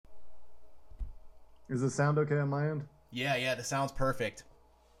Is the sound okay on my end? Yeah, the sound's perfect.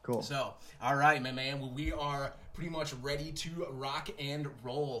 Cool. So, all right, my man. Well, we are pretty much ready to rock and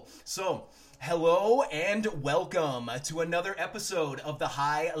roll. So, hello and welcome to another episode of the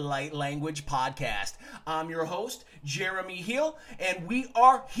Highlight Language Podcast. I'm your host, Jeremy Hill, and we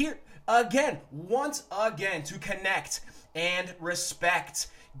are here once again, to connect and respect.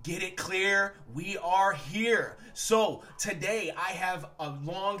 Get it clear? We are here. So, today I have a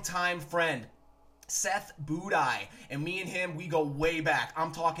longtime friend, Seth Budai, and me and him, we go way back.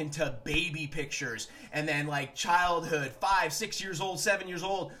 I'm talking to baby pictures and then like childhood, 5, 6 years old, 7 years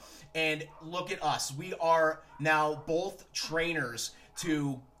old. And look at us. We are now both trainers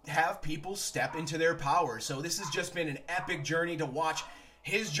to have people step into their power. So this has just been an epic journey to watch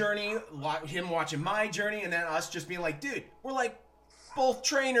his journey, him watching my journey, and then us just being like, dude, we're like both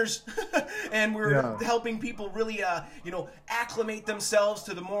trainers and we're helping people really acclimate themselves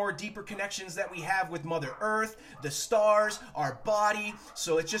to the more deeper connections that we have with Mother Earth, the stars, our body.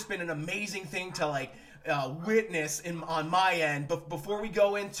 So it's just been an amazing thing to witness on my end. But before we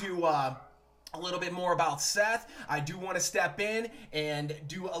go into a little bit more about Seth, I do want to step in and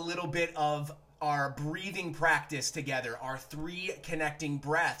do a little bit of our breathing practice together, our 3 connecting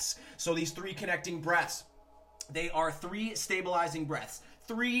breaths. So these 3 connecting breaths, they are 3 stabilizing breaths,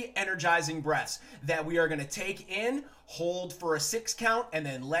 3 energizing breaths that we are going to take in, hold for a 6 count, and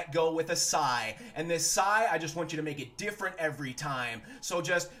then let go with a sigh. And this sigh, I just want you to make it different every time. So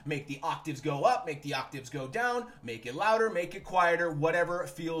just make the octaves go up, make the octaves go down, make it louder, make it quieter, whatever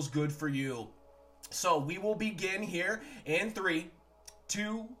feels good for you. So we will begin here in 3,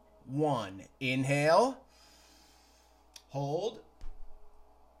 2, 1. Inhale, hold,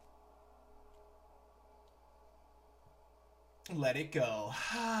 let it go.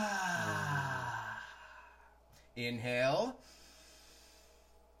 Inhale.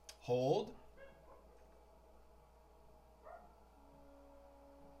 Hold.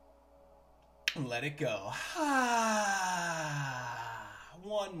 Let it go.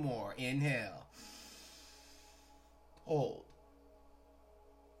 One more. Inhale. Hold.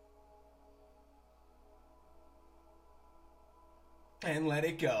 And let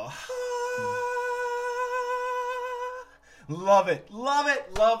it go. Love it. Love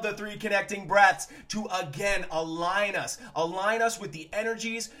it. Love the 3 connecting breaths to, again, align us with the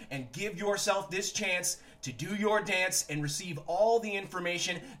energies and give yourself this chance to do your dance and receive all the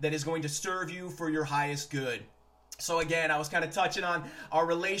information that is going to serve you for your highest good. So again, I was kind of touching on our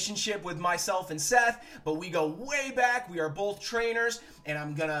relationship with myself and Seth, but we go way back. We are both trainers, and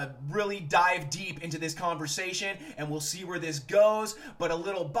I'm going to really dive deep into this conversation, and we'll see where this goes. But a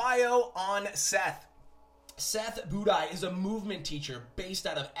little bio on Seth. Seth Budai is a movement teacher based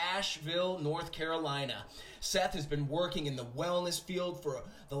out of Asheville, North Carolina. Seth has been working in the wellness field for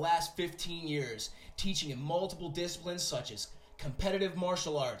the last 15 years, teaching in multiple disciplines such as competitive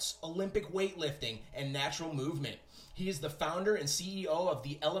martial arts, Olympic weightlifting, and natural movement. He is the founder and CEO of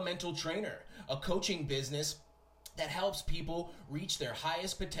The Elemental Trainer, a coaching business that helps people reach their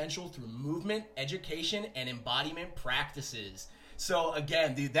highest potential through movement, education, and embodiment practices. So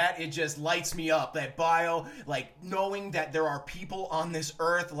again, dude, it just lights me up, that bio, like knowing that there are people on this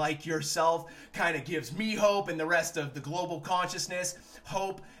earth like yourself kind of gives me hope, and the rest of the global consciousness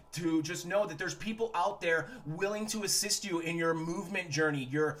hope to just know that there's people out there willing to assist you in your movement journey,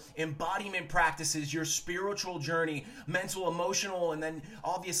 your embodiment practices, your spiritual journey, mental, emotional, and then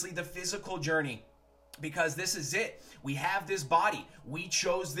obviously the physical journey. Because this is it. We have this body. We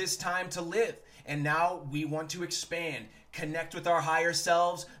chose this time to live. And now we want to expand, connect with our higher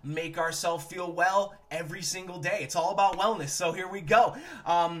selves, make ourselves feel well every single day. It's all about wellness. So here we go.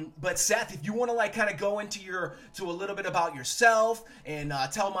 But Seth, if you want to kind of go into a little bit about yourself and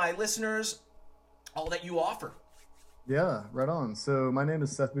tell my listeners all that you offer. Yeah, right on. So my name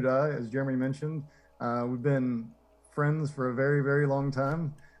is Seth Budai, as Jeremy mentioned. We've been friends for a very, very long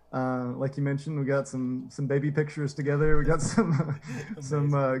time. Like you mentioned, we got some baby pictures together. We got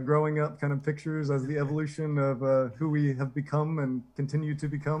some growing up kind of pictures as the evolution of who we have become and continue to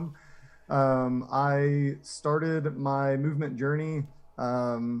become. I started my movement journey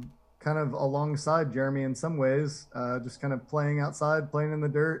kind of alongside Jeremy in some ways, just kind of playing outside, playing in the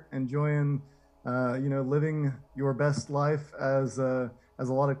dirt, enjoying living your best life as a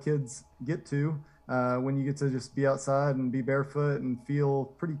lot of kids get to. When you get to just be outside and be barefoot and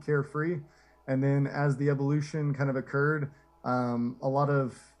feel pretty carefree. And then as the evolution kind of occurred, a lot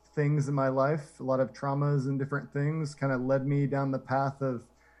of things in my life, a lot of traumas and different things kind of led me down the path of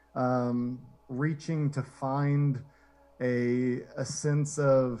reaching to find a sense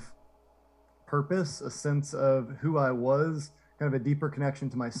of purpose, a sense of who I was, kind of a deeper connection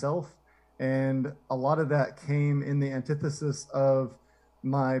to myself. And a lot of that came in the antithesis of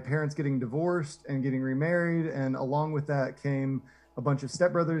my parents getting divorced and getting remarried. And along with that came a bunch of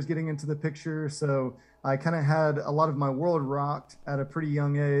stepbrothers getting into the picture. So I kind of had a lot of my world rocked at a pretty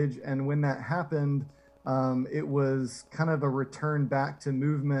young age. And when that happened, it was kind of a return back to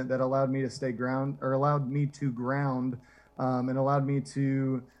movement that allowed me to stay ground, or allowed me to ground, and allowed me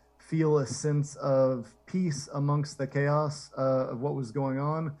to feel a sense of peace amongst the chaos of what was going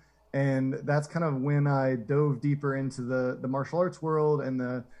on. And that's kind of when I dove deeper into the martial arts world, and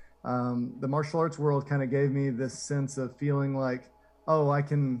the martial arts world kind of gave me this sense of feeling like, oh, I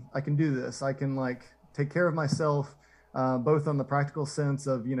can do this. I can like take care of myself, both on the practical sense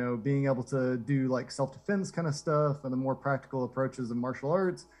of, you know, being able to do like self-defense kind of stuff and the more practical approaches of martial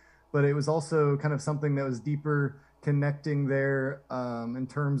arts. But it was also kind of something that was deeper connecting there, in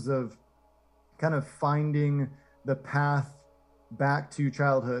terms of kind of finding the path back to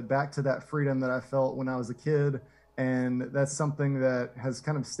childhood, back to that freedom that I felt when I was a kid. And that's something that has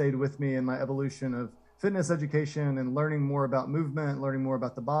kind of stayed with me in my evolution of fitness education and learning more about movement, learning more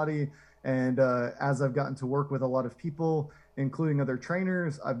about the body. And as I've gotten to work with a lot of people, including other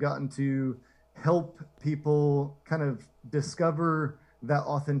trainers, I've gotten to help people kind of discover that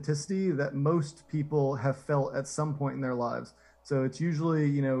authenticity that most people have felt at some point in their lives. So it's usually,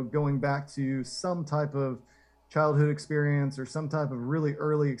 you know, going back to some type of childhood experience or some type of really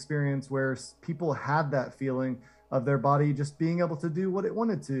early experience where people had that feeling of their body just being able to do what it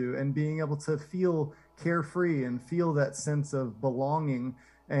wanted to and being able to feel carefree and feel that sense of belonging.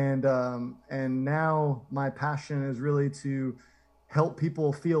 And now my passion is really to help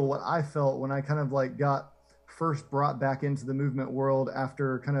people feel what I felt when I kind of like got first brought back into the movement world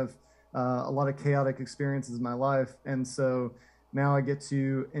after kind of a lot of chaotic experiences in my life. And so now I get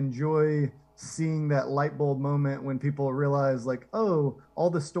to enjoy seeing that light bulb moment when people realize like, oh, all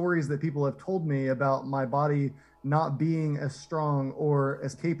the stories that people have told me about my body not being as strong or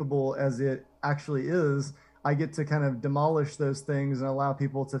as capable as it actually is, I get to kind of demolish those things and allow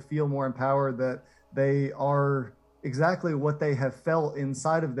people to feel more empowered that they are exactly what they have felt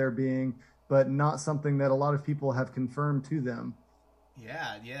inside of their being, but not something that a lot of people have confirmed to them.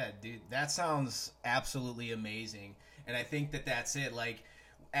 Yeah, dude, that sounds absolutely amazing. And I think that that's it. Like,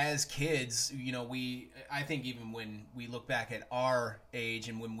 as kids, you know, I think even when we look back at our age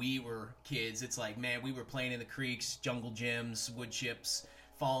and when we were kids, it's like, man, we were playing in the creeks, jungle gyms, wood chips,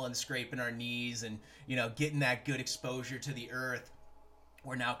 falling, scraping our knees, and, you know, getting that good exposure to the earth.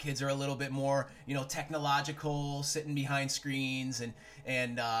 Where now kids are a little bit more, you know, technological, sitting behind screens,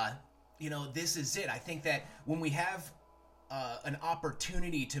 and you know, this is it. I think that when we have an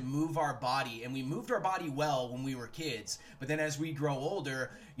opportunity to move our body, and we moved our body well when we were kids, but then as we grow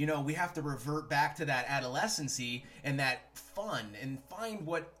older, you know, we have to revert back to that adolescency and that fun and find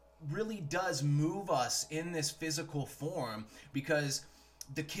what really does move us in this physical form, because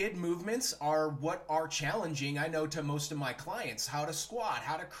the kid movements are what are challenging, I know, to most of my clients. How to squat,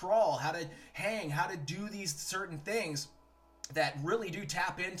 how to crawl, how to hang, how to do these certain things that really do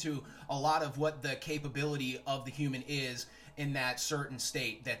tap into a lot of what the capability of the human is in that certain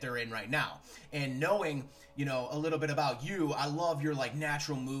state that they're in right now. And knowing, you know, a little bit about you, I love your like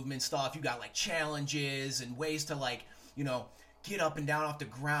natural movement stuff. You got like challenges and ways to like, you know, get up and down off the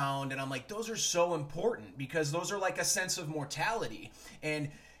ground. And I'm like, those are so important because those are like a sense of mortality. And,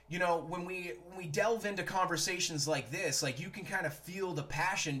 you know, when we delve into conversations like this, like you can kind of feel the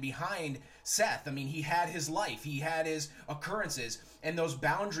passion behind Seth. I mean, he had his life, he had his occurrences, and those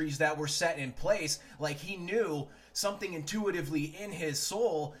boundaries that were set in place, like he knew something intuitively in his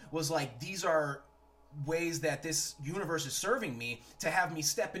soul was like, these are ways that this universe is serving me to have me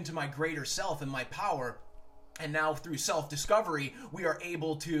step into my greater self and my power. And now through self-discovery, we are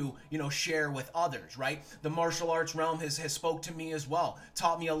able to, you know, share with others, right? The martial arts realm has spoke to me as well,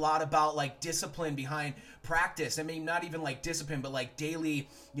 taught me a lot about like discipline behind practice. I mean, not even like discipline, but like daily,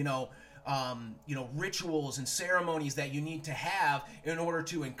 rituals and ceremonies that you need to have in order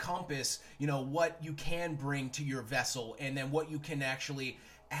to encompass, you know, what you can bring to your vessel, and then what you can actually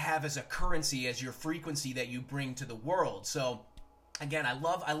have as a currency, as your frequency that you bring to the world. So again, I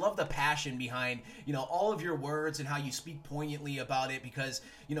love the passion behind, you know, all of your words and how you speak poignantly about it, because,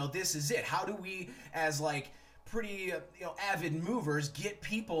 you know, this is it. How do we, as like pretty, avid movers, get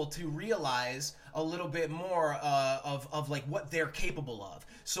people to realize a little bit more of like what they're capable of?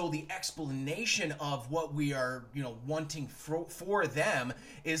 So the explanation of what we are, you know, wanting for them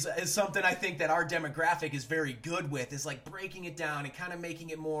is something I think that our demographic is very good with, is like breaking it down and kind of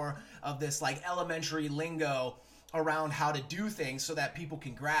making it more of this like elementary lingo around how to do things so that people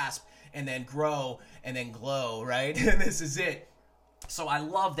can grasp and then grow and then glow, right? And this is it. So I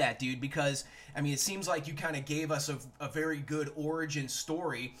love that, dude, because, I mean, it seems like you kind of gave us a very good origin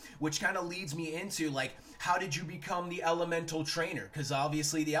story, which kind of leads me into, like, how did you become the elemental trainer? Because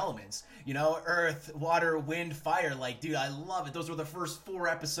obviously the elements, you know, earth, water, wind, fire, like, dude, I love it. Those were the first 4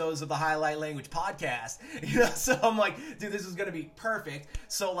 episodes of the High Light Language podcast, you know, so I'm like, dude, this is going to be perfect.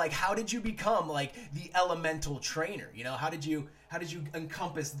 So, like, how did you become, like, the elemental trainer? You know, how did you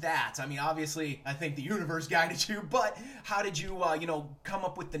encompass that? I mean, obviously, I think the universe guided you, but how did you, you know, come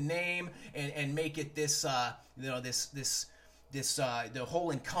up with the name and make it this, you know, the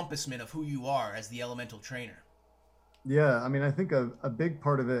whole encompassment of who you are as the elemental trainer? Yeah, I mean, I think a big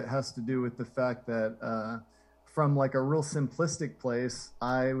part of it has to do with the fact that from like a real simplistic place,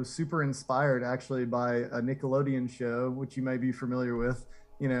 I was super inspired actually by a Nickelodeon show, which you may be familiar with,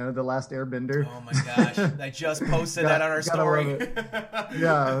 you know, The Last Airbender. Oh my gosh, I just posted that on our story.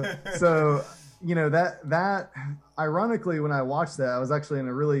 Yeah, so, you know, that ironically, when I watched that, I was actually in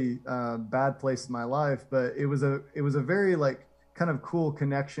a really bad place in my life, but it was a very like kind of cool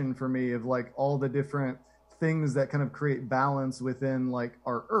connection for me of like all the different things that kind of create balance within like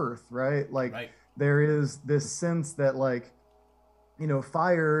our earth, right? Like right. There is this sense that like, you know,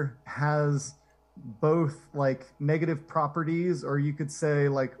 fire has both like negative properties, or you could say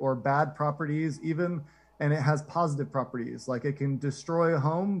like, or bad properties even, and it has positive properties. Like it can destroy a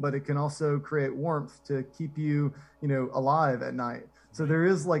home, but it can also create warmth to keep you, you know, alive at night. So there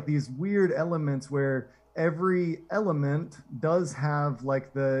is like these weird elements where every element does have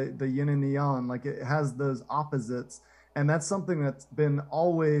like the yin and the yang, like it has those opposites. And that's something that's been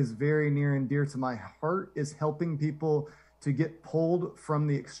always very near and dear to my heart, is helping people to get pulled from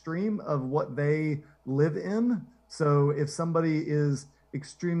the extreme of what they live in. So if somebody is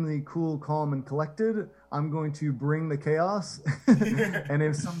extremely cool, calm, and collected, I'm going to bring the chaos. And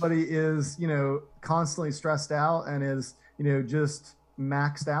if somebody is, you know, constantly stressed out and is, you know, just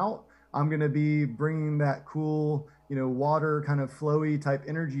maxed out, I'm going to be bringing that cool, you know, water kind of flowy type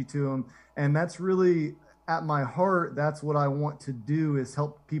energy to them. And that's really at my heart. That's what I want to do, is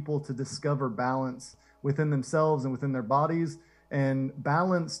help people to discover balance within themselves and within their bodies. And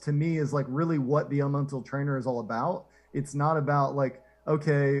balance to me is like really what the elemental trainer is all about. It's not about like,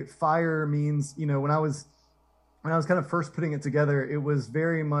 okay, fire means, you know, when I was kind of first putting it together, it was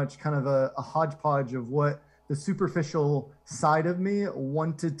very much kind of a hodgepodge of what the superficial side of me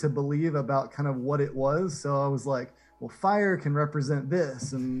wanted to believe about kind of what it was. So I was like, well, fire can represent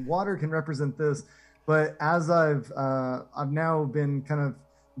this and water can represent this. But as I've now been kind of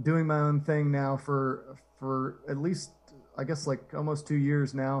doing my own thing now for at least, I guess, like almost 2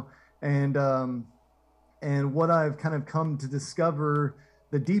 years now. And what I've kind of come to discover,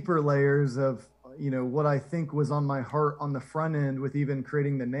 the deeper layers of, you know, what I think was on my heart on the front end with even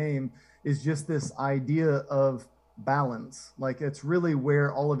creating the name, is just this idea of balance. Like it's really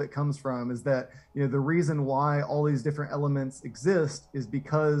where all of it comes from, is that, you know, the reason why all these different elements exist is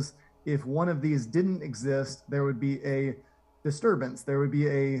because if one of these didn't exist, there would be a disturbance, there would be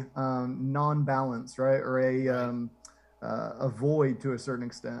a non-balance, right? Or a void to a certain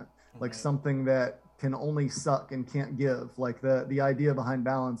extent, like something that can only suck and can't give. Like the idea behind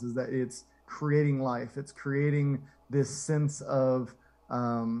balance is that it's creating life. It's creating this sense of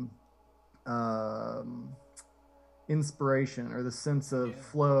inspiration, or the sense of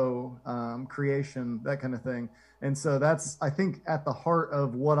flow, creation, that kind of thing. And so that's, I think, at the heart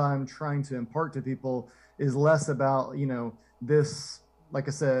of what I'm trying to impart to people, is less about, you know, this, like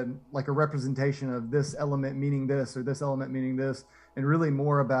I said, like a representation of this element meaning this or this element meaning this, and really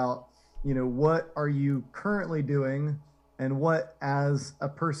more about, you know, what are you currently doing, and what, as a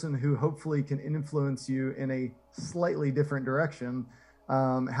person who hopefully can influence you in a slightly different direction,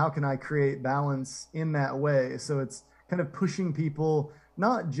 how can I create balance in that way? So it's kind of pushing people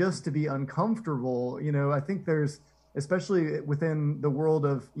not just to be uncomfortable. You know, I think there's, especially within the world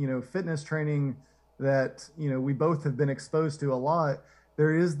of, you know, fitness training that, you know, we both have been exposed to a lot,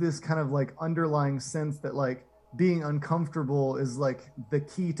 there is this kind of like underlying sense that like being uncomfortable is like the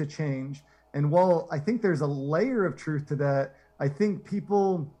key to change. And while I think there's a layer of truth to that, I think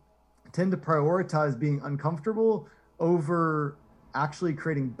people tend to prioritize being uncomfortable over actually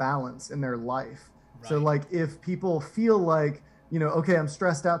creating balance in their life. Right. So like if people feel like, you know, okay, I'm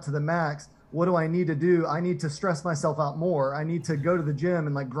stressed out to the max, what do I need to do? I need to stress myself out more. I need to go to the gym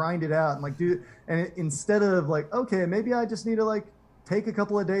and like grind it out and like do, and instead of like, okay, maybe I just need to like take a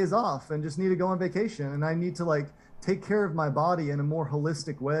couple of days off and just need to go on vacation, and I need to like take care of my body in a more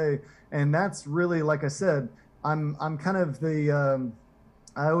holistic way. And that's really, like I said, I'm kind of the,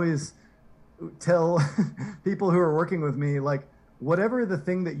 I always tell people who are working with me, like, whatever the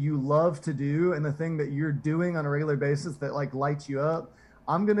thing that you love to do and the thing that you're doing on a regular basis that like lights you up,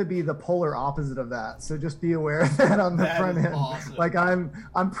 I'm going to be the polar opposite of that. So just be aware of that on the front end. Awesome. Like I'm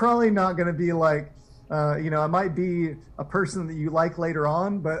probably not going to be like, I might be a person that you like later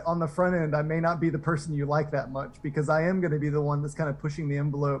on, but on the front end, I may not be the person you like that much, because I am going to be the one that's kind of pushing the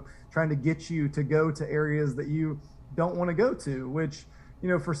envelope, trying to get you to go to areas that you don't want to go to, which,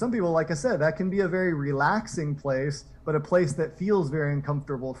 for some people, like I said, that can be a very relaxing place, but a place that feels very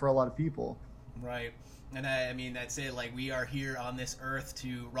uncomfortable for a lot of people. Right. And I mean, that's it. Like, we are here on this earth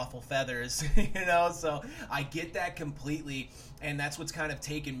to ruffle feathers, so I get that completely. And that's what's kind of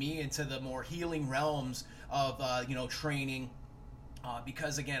taken me into the more healing realms of, training.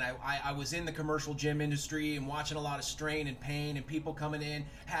 Because, again, I was in the commercial gym industry and watching a lot of strain and pain and people coming in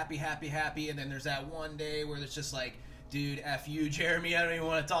happy. And then there's that one day where it's just like, dude, F you, Jeremy, I don't even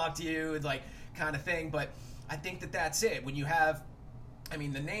want to talk to you. It's like kind of thing. But I think that's it. When you have, the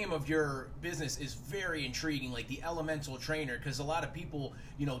name of your business is very intriguing, like the Elemental Trainer, because a lot of people,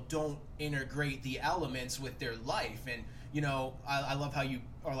 don't integrate the elements with their life. And, I love how you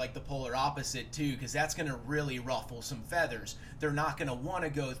are like the polar opposite too, because that's going to really ruffle some feathers. They're not going to want to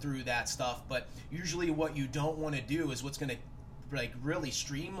go through that stuff, but usually what you don't want to do is what's going to like really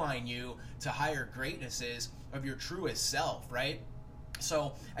streamline you to higher greatnesses of your truest self, right?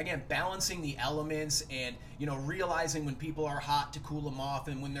 So again, balancing the elements and, realizing when people are hot to cool them off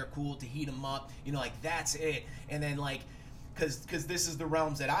and when they're cool to heat them up, like that's it. And then like, because this is the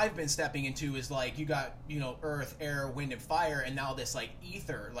realms that I've been stepping into, is like you got, earth, air, wind, and fire, and now this like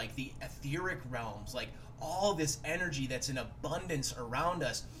ether, like the etheric realms, like all this energy that's in abundance around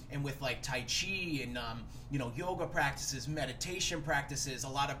us. And with like Tai Chi and, yoga practices, meditation practices, a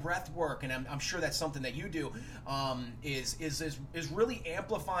lot of breath work, and I'm sure that's something that you do, is really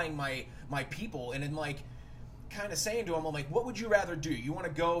amplifying my people. And then like kind of saying to them, I'm like, what would you rather do? You want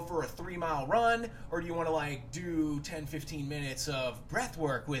to go for a 3-mile run, or do you want to like do 10-15 minutes of breath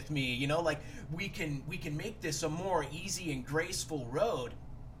work with me? Like we can make this a more easy and graceful road.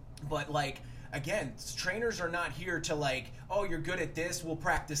 But like, again, trainers are not here to like, oh, you're good at this, we'll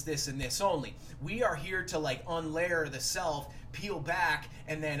practice this and this only. We are here to like unlayer the self, peel back,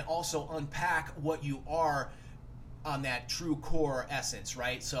 and then also unpack what you are on that true core essence,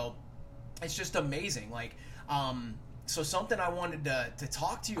 right? So it's just amazing. Like, so something I wanted to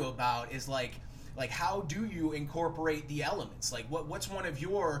talk to you about is like how do you incorporate the elements? Like what's one of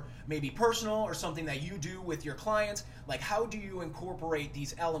your maybe personal or something that you do with your clients? Like how do you incorporate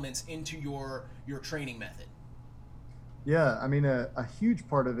these elements into your training method? Yeah, a huge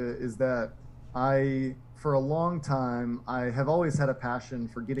part of it is that for a long time, I have always had a passion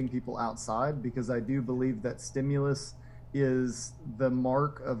for getting people outside, because I do believe that stimulus is the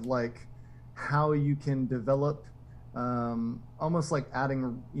mark of like how you can develop, almost like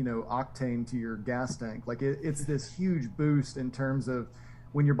adding, octane to your gas tank. Like it's this huge boost in terms of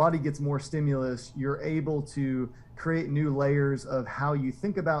when your body gets more stimulus, you're able to create new layers of how you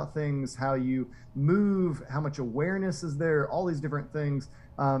think about things, how you move, how much awareness is there, all these different things.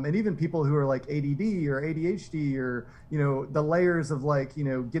 And even people who are like ADD or ADHD or, the layers of like,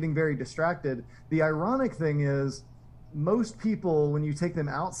 getting very distracted. The ironic thing is most people, when you take them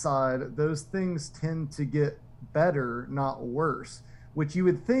outside, those things tend to get better, not worse, which you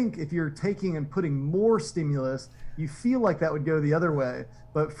would think if you're taking and putting more stimulus, you feel like that would go the other way.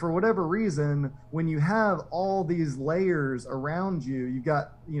 But for whatever reason, when you have all these layers around you, you've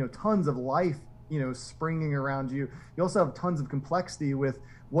got, tons of life, springing around you. You also have tons of complexity with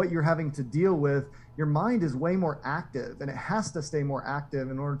what you're having to deal with. Your mind is way more active, and it has to stay more active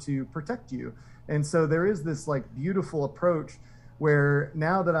in order to protect you. And so there is this like beautiful approach where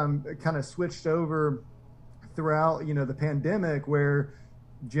now that I'm kind of switched over throughout, the pandemic, where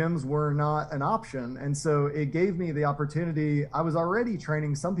gyms were not an option. And so it gave me the opportunity. I was already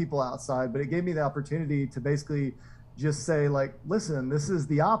training some people outside, but it gave me the opportunity to basically just say like, listen, this is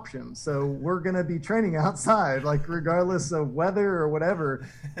the option. So we're going to be training outside, like regardless of weather or whatever.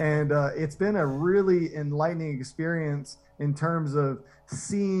 And it's been a really enlightening experience in terms of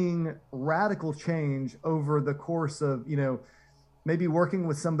seeing radical change over the course of, maybe working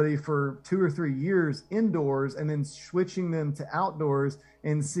with somebody for 2 or 3 years indoors and then switching them to outdoors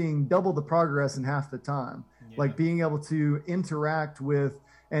and seeing double the progress in half the time. Yeah. Like being able to interact with,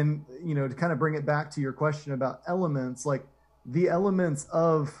 and, to kind of bring it back to your question about elements, like the elements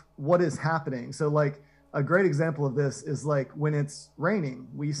of what is happening. So like a great example of this is like when it's raining,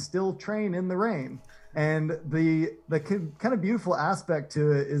 we still train in the rain. And the kind of beautiful aspect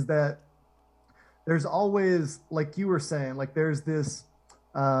to it is that there's always, like you were saying, like there's this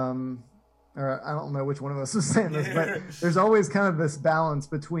or I don't know which one of us was saying this, but there's always kind of this balance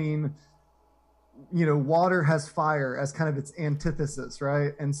between, water has fire as kind of its antithesis,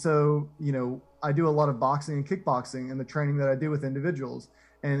 right? And so, I do a lot of boxing and kickboxing in the training that I do with individuals.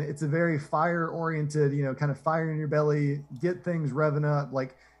 And it's a very fire oriented, kind of fire in your belly, get things revving up.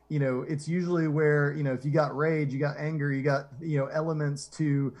 Like, it's usually where, if you got rage, you got anger, you got, elements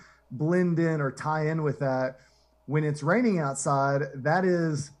to blend in or tie in with that. When it's raining outside, that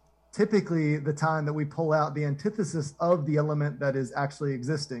is typically the time that we pull out the antithesis of the element that is actually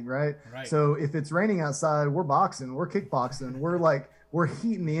existing, right? So if it's raining outside, we're boxing, we're kickboxing, we're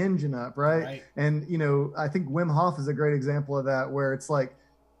heating the engine up, right? And, I think Wim Hof is a great example of that, where it's like,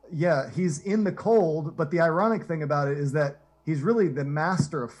 yeah, he's in the cold, but the ironic thing about it is that he's really the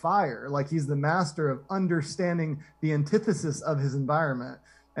master of fire. Like, he's the master of understanding the antithesis of his environment.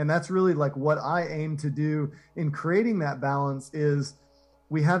 And that's really like what I aim to do in creating that balance is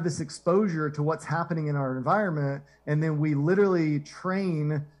we have this exposure to what's happening in our environment, and then we literally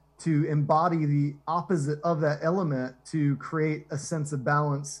train to embody the opposite of that element to create a sense of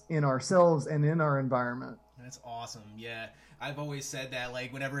balance in ourselves and in our environment. That's awesome. Yeah. I've always said that,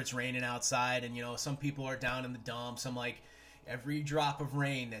 like, whenever it's raining outside and, some people are down in the dumps, I'm like, every drop of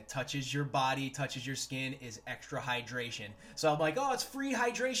rain that touches your body, touches your skin, is extra hydration. So I'm like, oh, it's free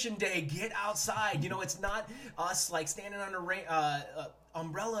hydration day. Get outside. It's not us, like, standing under rain,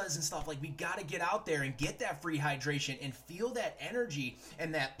 umbrellas and stuff. Like, we got to get out there and get that free hydration and feel that energy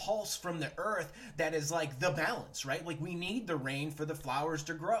and that pulse from the earth that is like the balance, right? Like, we need the rain for the flowers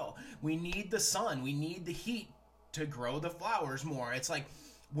to grow. We need the sun. We need the heat to grow the flowers more. It's like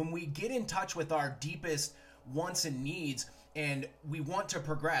when we get in touch with our deepest wants and needs, and we want to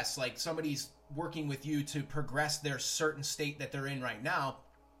progress, like somebody's working with you to progress their certain state that they're in right now.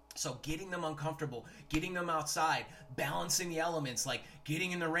 So getting them uncomfortable, getting them outside, balancing the elements, like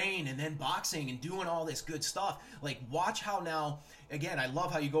getting in the rain and then boxing and doing all this good stuff. Like, watch how now, again, I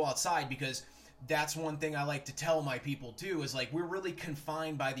love how you go outside, because that's one thing I like to tell my people too, is like, we're really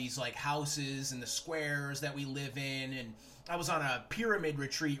confined by these like houses and the squares that we live in. And I was on a pyramid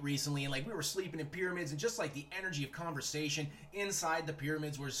retreat recently, and like, we were sleeping in pyramids, and just like the energy of conversation inside the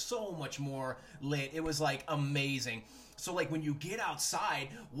pyramids was so much more lit. It was like amazing. So like, when you get outside,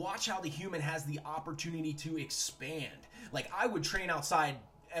 watch how the human has the opportunity to expand. Like, I would train outside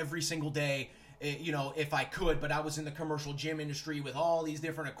every single day, if I could, but I was in the commercial gym industry with all these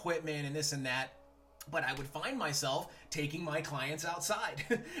different equipment and this and that. But I would find myself taking my clients outside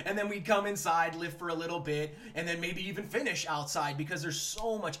and then we'd come inside, lift for a little bit, and then maybe even finish outside, because there's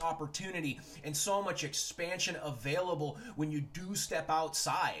so much opportunity and so much expansion available when you do step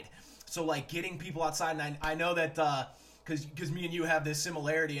outside. So like, getting people outside, and I know that because me and you have this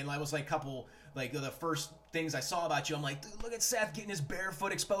similarity, and I was like the first things I saw about you, I'm like, dude, look at Seth getting his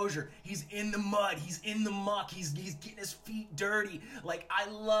barefoot exposure. He's in the mud. He's in the muck. He's getting his feet dirty. Like, I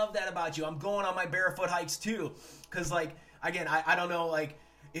love that about you. I'm going on my barefoot hikes too. Because, like, again, I don't know, like,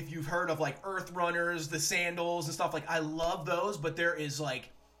 if you've heard of, like, Earth Runners, the sandals and stuff. Like, I love those, but there is, like,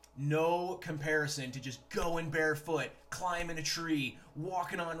 no comparison to just going barefoot, climbing a tree,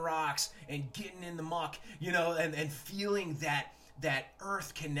 walking on rocks, and getting in the muck, and feeling that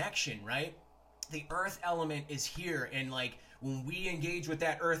earth connection, right? The earth element is here, and like, when we engage with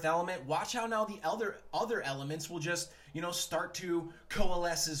that earth element, watch how now the other elements will just, start to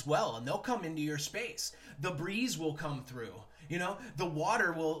coalesce as well, and they'll come into your space. The breeze will come through. The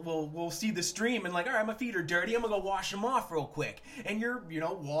water will see the stream and like, all right, my feet are dirty, I'm gonna go wash them off real quick. And you're,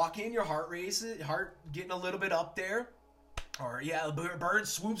 walking, your heart getting a little bit up there. Or yeah, a bird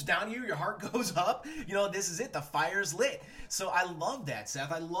swoops down to you, your heart goes up. This is it. The fire's lit. So I love that,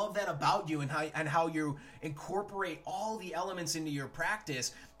 Seth. I love that about you, and how you incorporate all the elements into your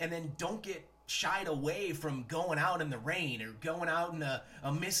practice, and then don't get shied away from going out in the rain or going out in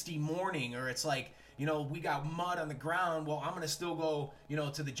a misty morning, or it's like, we got mud on the ground. Well, I'm gonna still go,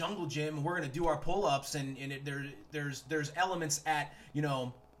 to the jungle gym, and we're gonna do our pull-ups, and there's elements at,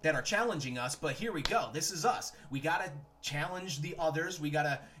 that are challenging us, but here we go. This is us. We gotta challenge the others. We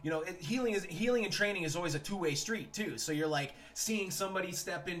gotta, healing and training is always a two-way street too. So you're like seeing somebody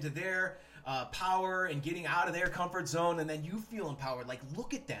step into their power and getting out of their comfort zone, and then you feel empowered. Like,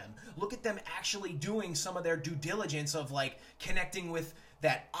 look at them actually doing some of their due diligence of like connecting with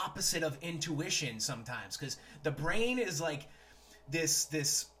that opposite of intuition sometimes, because the brain is like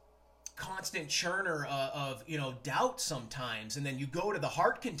this constant churner of doubt sometimes, and then you go to the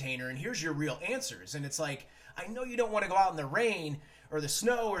heart container and here's your real answers, and it's like, I know you don't want to go out in the rain or the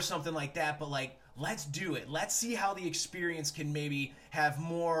snow or something like that, but like, let's do it. Let's see how the experience can maybe have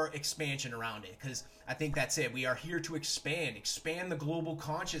more expansion around it. Because I think that's it. We are here to expand the global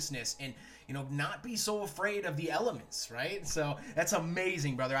consciousness, and not be so afraid of the elements, right? So that's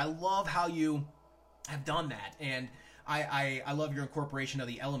amazing, brother. I love how you have done that, and I love your incorporation of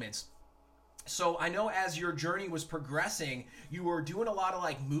the elements. So I know as your journey was progressing, you were doing a lot of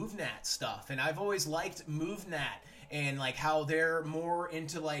like MovNat stuff, and I've always liked MovNat and like how they're more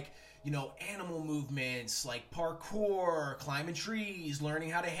into like, animal movements, like parkour, climbing trees,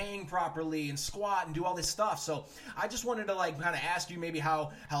 learning how to hang properly and squat and do all this stuff. So I just wanted to like kind of ask you maybe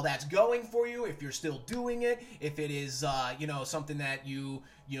how that's going for you, if you're still doing it, if it is, something that you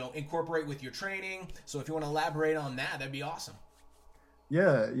incorporate with your training. So if you want to elaborate on that, that'd be awesome.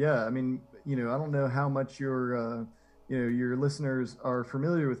 Yeah. I mean, I don't know how much your listeners are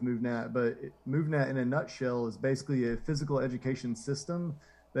familiar with MovNat, but MovNat in a nutshell is basically a physical education system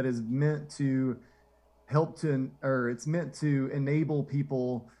that is meant to it's meant to enable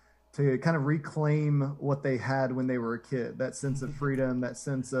people to kind of reclaim what they had when they were a kid, that sense of freedom, that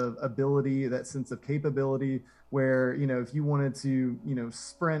sense of ability, that sense of capability, where, if you wanted to,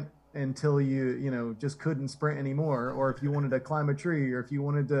 sprint until you just couldn't sprint anymore, or if you wanted to climb a tree, or if you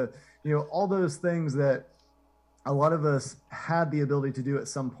wanted to, all those things that a lot of us had the ability to do at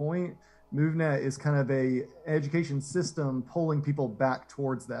some point. MovNat is kind of a education system pulling people back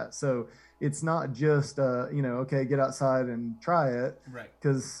towards that. So it's not just, okay, get outside and try it. Right.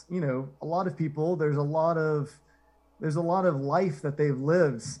 Because, a lot of people, there's a lot of life that they've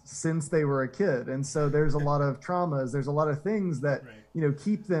lived since they were a kid. And so there's a lot of traumas. There's a lot of things that,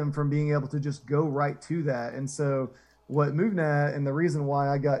 keep them from being able to just go right to that. And so what MovNat, and the reason why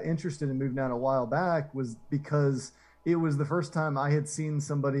I got interested in MovNat a while back, was because it was the first time I had seen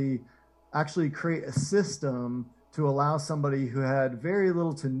somebody actually create a system to allow somebody who had very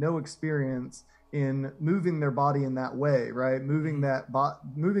little to no experience in moving their body in that way, right? Moving their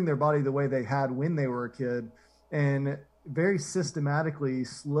body the way they had when they were a kid, and very systematically,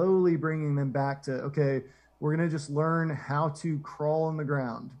 slowly bringing them back to, okay, we're going to just learn how to crawl on the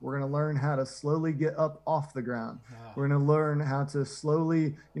ground. We're going to learn how to slowly get up off the ground. Wow. We're going to learn how to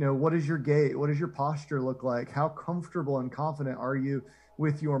slowly, what is your gait? What does your posture look like? How comfortable and confident are you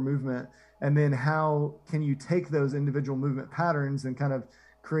with your movement? And then how can you take those individual movement patterns and kind of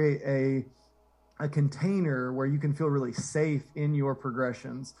create a container where you can feel really safe in your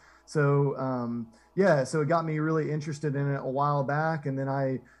progressions? So, so it got me really interested in it a while back. And then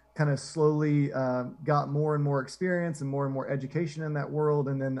I kind of slowly got more and more experience and more education in that world.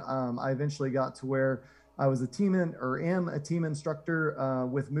 And then I eventually got to where I was am a team instructor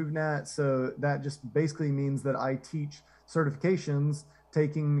with MovNat. So that just basically means that I teach certifications,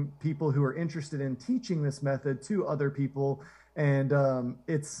 taking people who are interested in teaching this method to other people. And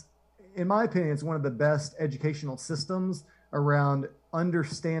it's, in my opinion, it's one of the best educational systems around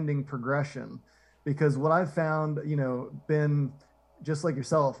understanding progression. Because what I've found, been just like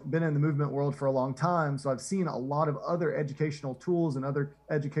yourself, been in the movement world for a long time. So I've seen a lot of other educational tools and other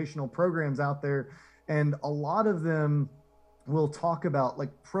educational programs out there. And a lot of them will talk about like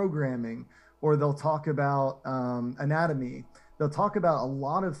programming, or they'll talk about anatomy. They'll talk about a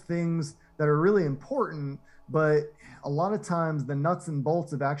lot of things that are really important, but a lot of times the nuts and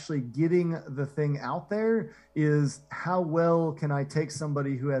bolts of actually getting the thing out there is how well can I take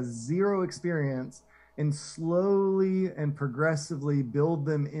somebody who has zero experience and slowly and progressively build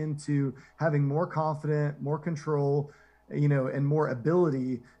them into having more confidence, more control, and more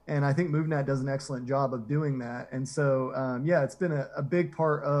ability. And I think MovNat does an excellent job of doing that. And so, it's been a big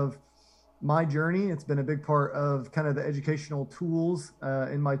part of my journey. It's been a big part of kind of the educational tools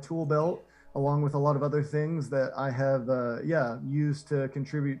in my tool belt, along with a lot of other things that I have, used to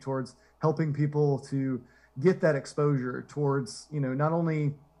contribute towards helping people to get that exposure towards, not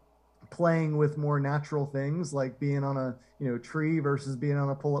only playing with more natural things like being on a, tree versus being on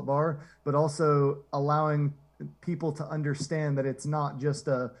a pull-up bar, but also allowing people to understand that it's not just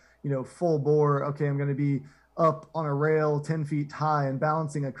a, full bore, okay, I'm going to be up on a rail 10 feet high and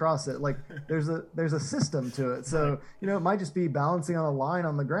balancing across it. Like there's a system to it. So, it might just be balancing on a line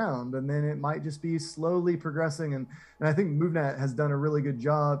on the ground, and then it might just be slowly progressing. And I think MovNat has done a really good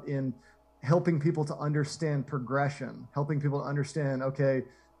job in helping people to understand progression, helping people to understand, okay,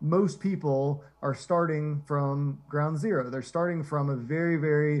 most people are starting from ground zero. They're starting from a very,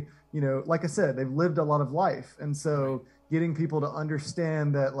 very, like I said, they've lived a lot of life. And so getting people to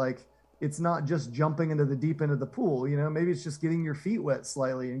understand that, like, it's not just jumping into the deep end of the pool, maybe it's just getting your feet wet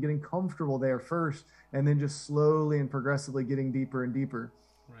slightly and getting comfortable there first, and then just slowly and progressively getting deeper and deeper.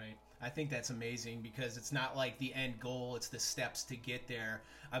 Right. I think that's amazing because it's not like the end goal, it's the steps to get there.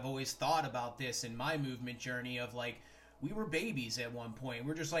 I've always thought about this in my movement journey of like, we were babies at one point.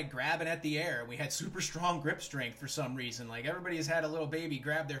 We're just like grabbing at the air. We had super strong grip strength for some reason. Like everybody has had a little baby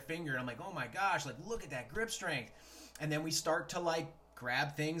grab their finger and I'm like, oh my gosh, like look at that grip strength. And then we start to like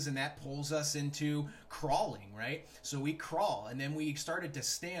grab things and that pulls us into crawling, right? So we crawl and then we started to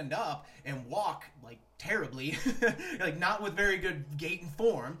stand up and walk like terribly, like not with very good gait and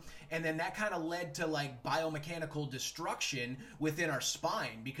form. And then that kind of led to like biomechanical destruction within our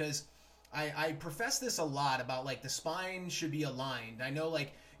spine because I profess this a lot about like the spine should be aligned. I know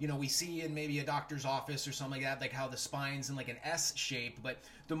like, you know, we see in maybe a doctor's office or something like that, like how the spine's in like an S shape, but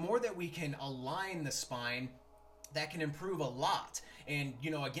the more that we can align the spine, that can improve a lot. And,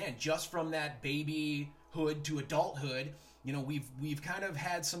 you know, again, just from that babyhood to adulthood, you know, we've kind of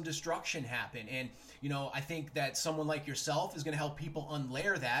had some destruction happen. And, you know, I think that someone like yourself is going to help people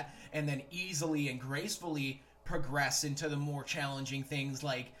unlayer that and then easily and gracefully progress into the more challenging things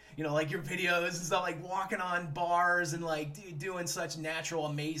like, you know, like your videos and stuff, like walking on bars and like doing such natural,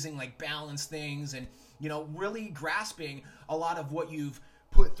 amazing, like balanced things and, you know, really grasping a lot of what you've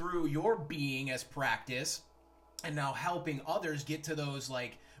put through your being as practice and now helping others get to those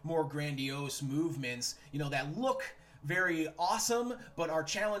like more grandiose movements, you know, that look very awesome, but are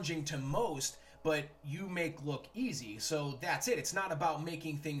challenging to most, but you make look easy. So that's it. It's not about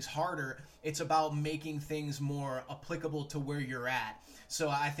making things harder. It's about making things more applicable to where you're at. So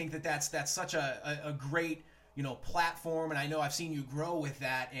I think that that's such a great, you know, platform. And I know I've seen you grow with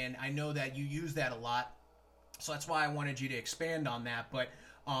that and I know that you use that a lot. So that's why I wanted you to expand on that. But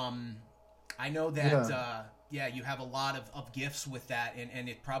I know that, you have a lot of gifts with that and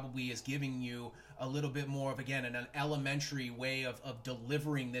it probably is giving you a little bit more of, again, an elementary way of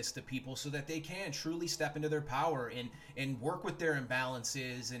delivering this to people so that they can truly step into their power and work with their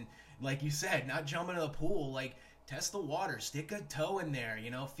imbalances. And like you said, not jump into the pool, like test the water, stick a toe in there,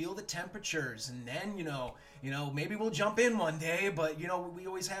 you know, feel the temperatures. And then, you know, maybe we'll jump in one day, but you know, we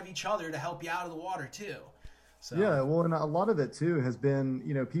always have each other to help you out of the water too. So. Yeah. Well, and a lot of it too has been,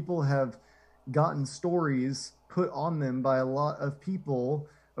 you know, people have gotten stories put on them by a lot of people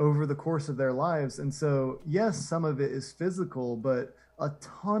over the course of their lives. And so, yes, some of it is physical, but a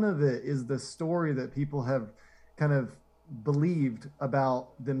ton of it is the story that people have kind of believed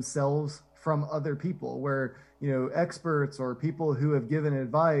about themselves from other people, where, you know, experts or people who have given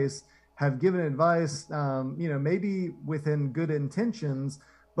advice, you know, maybe within good intentions,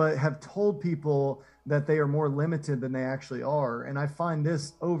 but have told people that they are more limited than they actually are. And I find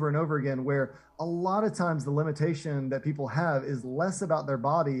this over and over again, where a lot of times the limitation that people have is less about their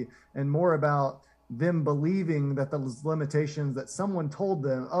body and more about them believing that those limitations that someone told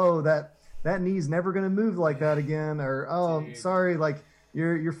them, oh, that knee's never going to move like that again, or, oh, sorry, like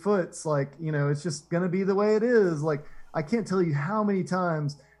your foot's like, you know, it's just going to be the way it is. Like, I can't tell you how many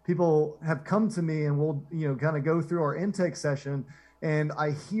times people have come to me and we'll, you know, kind of go through our intake session. And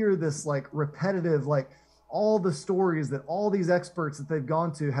I hear this like repetitive, like all the stories that all these experts that they've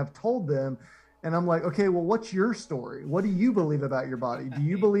gone to have told them. And I'm like, okay, well, what's your story? What do you believe about your body? Do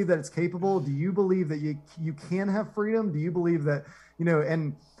you believe that it's capable? Do you believe that you can have freedom? Do you believe that, you know,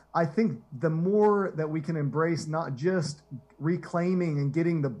 and I think the more that we can embrace not just reclaiming and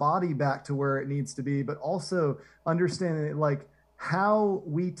getting the body back to where it needs to be, but also understanding it, like how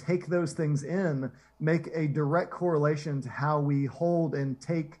we take those things in make a direct correlation to how we hold and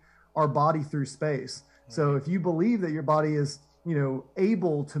take our body through space. So if you believe that your body is, you know,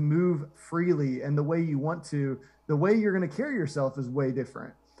 able to move freely and the way you want to, the way you're going to carry yourself is way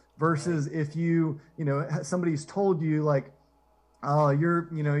different versus if you know, somebody's told you like, oh, you're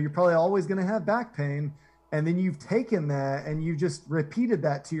probably always going to have back pain. And then you've taken that and you just repeated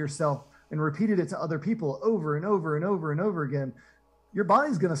that to yourself and repeated it to other people over and over and over and over again. Your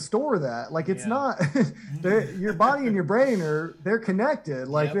body's going to store that. Like it's not your body and your brain they're connected.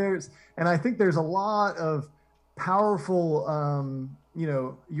 Like and I think there's a lot of powerful, you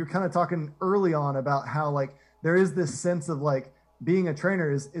know, you're kind of talking early on about how like there is this sense of like being a trainer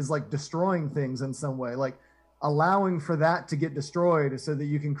is like destroying things in some way, like allowing for that to get destroyed so that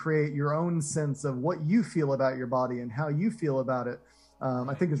you can create your own sense of what you feel about your body and how you feel about it.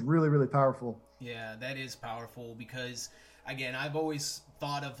 I think is really, really powerful. Yeah, that is powerful because, again, I've always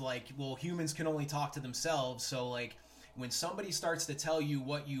thought of like, well, humans can only talk to themselves. So like when somebody starts to tell you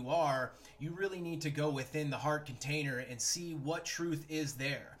what you are, you really need to go within the heart container and see what truth is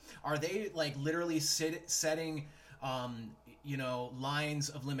there. Are they like literally setting, you know, lines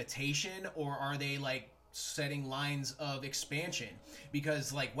of limitation, or are they like setting lines of expansion?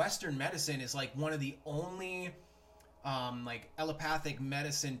 Because like Western medicine is like one of the only like allopathic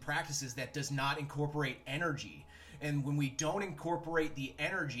medicine practices that does not incorporate energy. And when we don't incorporate the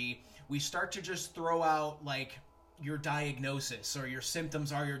energy, we start to just throw out like your diagnosis, or your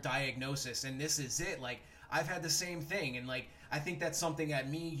symptoms are your diagnosis, and this is it. Like, I've had the same thing, and like I think that's something that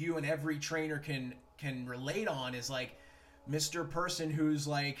me, you, and every trainer can relate on, is like Mr. Person who's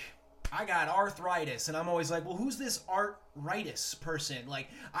like, I got arthritis, and I'm always like, well, who's this arthritis person? Like,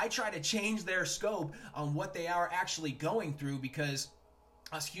 I try to change their scope on what they are actually going through, because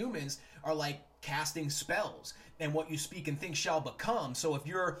us humans are like casting spells, and what you speak and think shall become. So if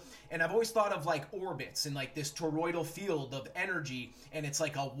you're, and I've always thought of like orbits and like this toroidal field of energy, and it's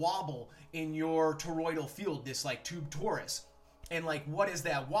like a wobble in your toroidal field, this like tube torus. And like, what is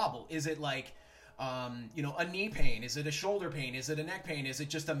that wobble? Is it like, a knee pain? Is it a shoulder pain? Is it a neck pain? Is it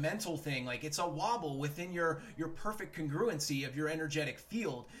just a mental thing? Like, it's a wobble within your perfect congruency of your energetic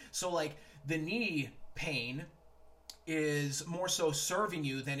field. So like the knee pain is more so serving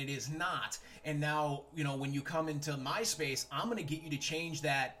you than it is not. And now, when you come into my space, I'm going to get you to change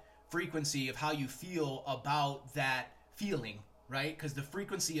that frequency of how you feel about that feeling, right? Because the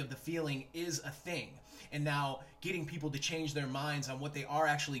frequency of the feeling is a thing. And now getting people to change their minds on what they are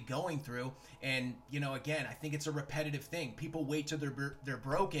actually going through. And, again, I think it's a repetitive thing. People wait till they're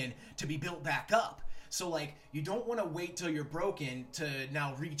broken to be built back up. So like, you don't want to wait till you're broken to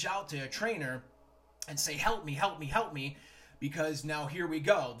now reach out to a trainer and say, help me, help me, help me, because now here we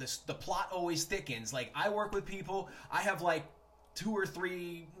go. The plot always thickens. Like, I work with people, I have like 2 or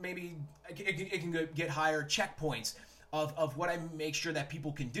 3, maybe it can get higher checkpoints of what I make sure that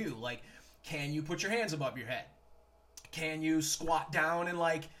people can do. Like, can you put your hands above your head? Can you squat down and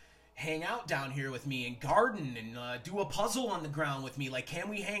like hang out down here with me and garden and do a puzzle on the ground with me? Like, can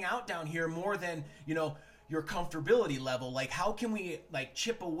we hang out down here more than, your comfortability level? Like, how can we like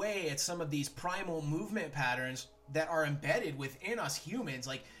chip away at some of these primal movement patterns that are embedded within us humans?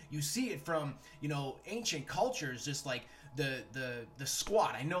 Like, you see it from, ancient cultures, just like the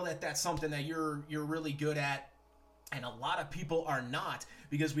squat. I know that that's something that you're really good at, and a lot of people are not,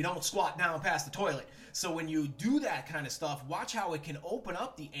 because we don't squat down past the toilet. So when you do that kind of stuff, watch how it can open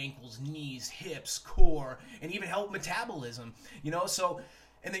up the ankles, knees, hips, core, and even help metabolism, so.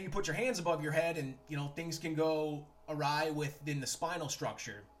 And then you put your hands above your head, and things can go awry within the spinal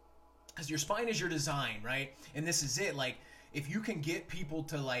structure, because your spine is your design, right? And this is it. Like, if you can get people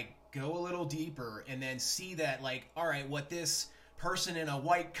to like go a little deeper and then see that, like, all right, what this person in a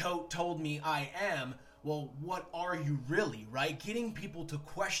white coat told me I am, well, what are you really, right? Getting people to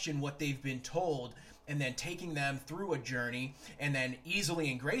question what they've been told, and then taking them through a journey, and then easily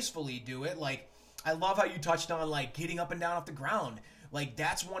and gracefully do it. Like, I love how you touched on like getting up and down off the ground. Like,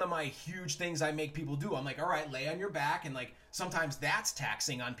 that's one of my huge things I make people do. I'm like, all right, lay on your back. And like, sometimes that's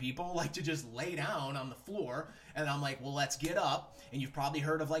taxing on people, like to just lay down on the floor. And I'm like, well, let's get up. And you've probably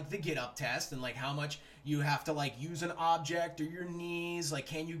heard of like the get up test, and like how much you have to like use an object or your knees. Like,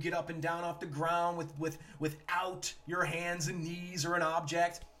 can you get up and down off the ground without your hands and knees or an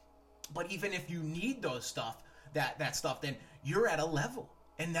object? But even if you need those stuff, that stuff, then you're at a level.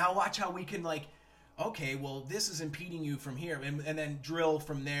 And now watch how we can like, okay, well, this is impeding you from here, and then drill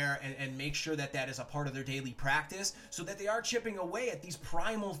from there, and make sure that is a part of their daily practice, so that they are chipping away at these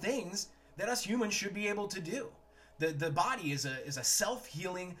primal things that us humans should be able to do. The body is a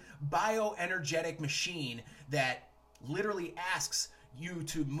self-healing, bioenergetic machine that literally asks you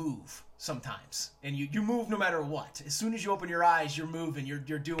to move sometimes. And you move no matter what. As soon as you open your eyes, you're moving,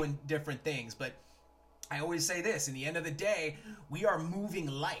 you're doing different things. But I always say this, in the end of the day, we are moving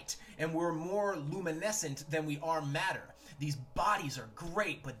light, and we're more luminescent than we are matter. These bodies are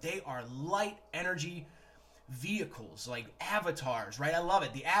great, but they are light energy vehicles, like avatars, right? I love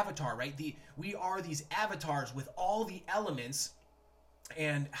it. The avatar, right? We are these avatars with all the elements.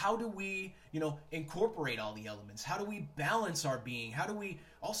 And how do we, incorporate all the elements? How do we balance our being? How do we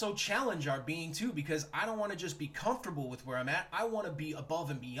also challenge our being too? Because I don't want to just be comfortable with where I'm at. I want to be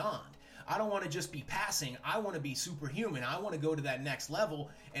above and beyond. I don't want to just be passing. I want to be superhuman. I want to go to that next level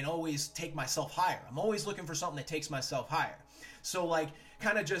and always take myself higher. I'm always looking for something that takes myself higher. So like,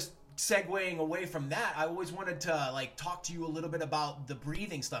 kind of just segueing away from that, I always wanted to like talk to you a little bit about the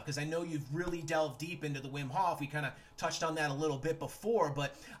breathing stuff, because I know you've really delved deep into the Wim Hof. We kind of touched on that a little bit before,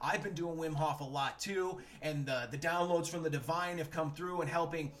 but I've been doing Wim Hof a lot too, and the downloads from the divine have come through and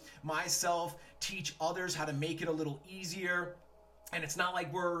helping myself teach others how to make it a little easier. And it's not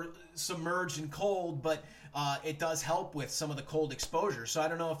like we're submerged in cold, but it does help with some of the cold exposure. So I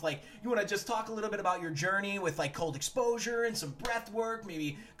don't know if like you want to just talk a little bit about your journey with like cold exposure and some breath work,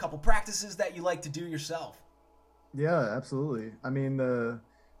 maybe a couple practices that you like to do yourself. Yeah, absolutely. I mean,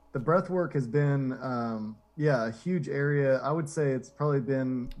 the breath work has been, yeah, a huge area. I would say it's probably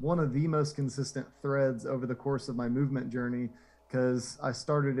been one of the most consistent threads over the course of my movement journey because I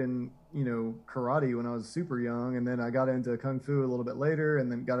started in, karate when I was super young, and then I got into kung fu a little bit later, and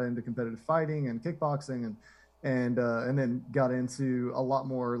then got into competitive fighting and kickboxing, and then got into a lot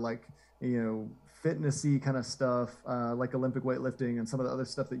more like, fitnessy kind of stuff, like Olympic weightlifting and some of the other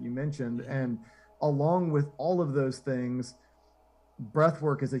stuff that you mentioned. And along with all of those things, breath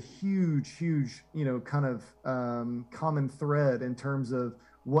work is a huge, kind of common thread in terms of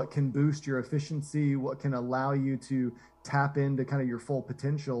what can boost your efficiency, what can allow you to tap into kind of your full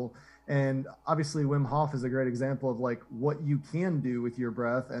potential. And obviously Wim Hof is a great example of like what you can do with your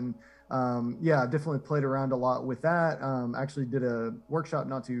breath. And yeah, definitely played around a lot with that. Actually did a workshop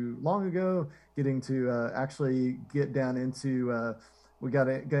not too long ago, getting to actually get down into we got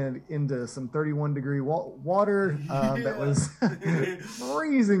into some 31-degree water that was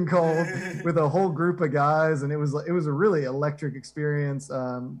freezing cold with a whole group of guys, and it was a really electric experience.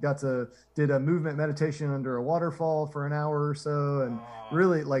 Did a movement meditation under a waterfall for an hour or so, and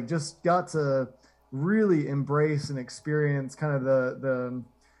really like just got to really embrace and experience kind of the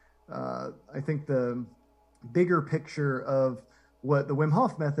I think the bigger picture of what the Wim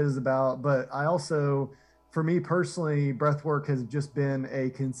Hof method is about. But I also, for me personally, breath work has just been a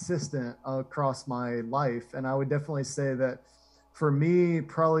consistent across my life. And I would definitely say that for me,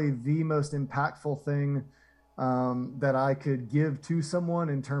 probably the most impactful thing that I could give to someone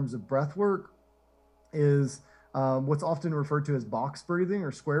in terms of breath work is what's often referred to as box breathing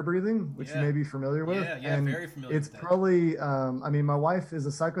or square breathing, which you may be familiar with. Yeah, and very familiar it's with that. probably, I mean, my wife is a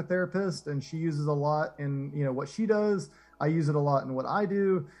psychotherapist and she uses a lot in, what she does. I use it a lot in what I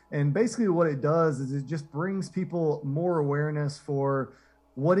do. And basically what it does is it just brings people more awareness for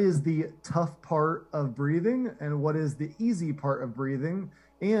what is the tough part of breathing and what is the easy part of breathing,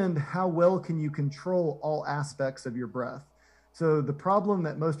 and how well can you control all aspects of your breath. So the problem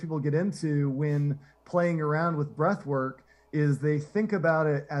that most people get into when playing around with breath work is they think about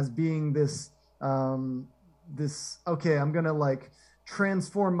it as being this, okay, I'm going to like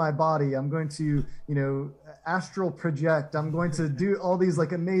transform my body. I'm going to, astral project. I'm going to do all these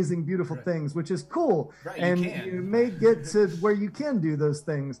like amazing, beautiful things, which is cool. Right, and you may get to where you can do those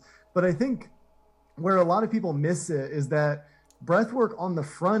things. But I think where a lot of people miss it is that breath work on the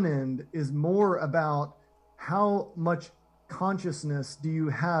front end is more about how much consciousness do you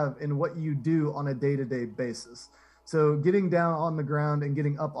have in what you do on a day-to-day basis. So getting down on the ground and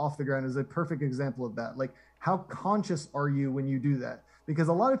getting up off the ground is a perfect example of that. Like, how conscious are you when you do that? Because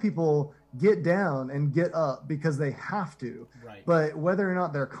a lot of people get down and get up because they have to. Right. But whether or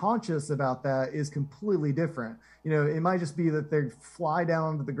not they're conscious about that is completely different. It might just be that they fly down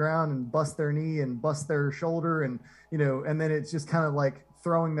onto the ground and bust their knee and bust their shoulder, and and then it's just kind of like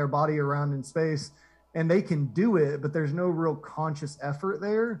throwing their body around in space, and they can do it, but there's no real conscious effort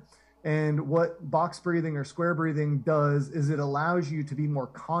there. And what box breathing or square breathing does is it allows you to be more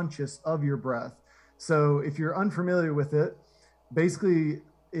conscious of your breath. So if you're unfamiliar with it, basically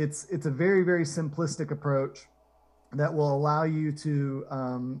it's a very, very simplistic approach that will allow you to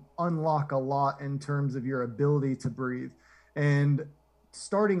unlock a lot in terms of your ability to breathe. And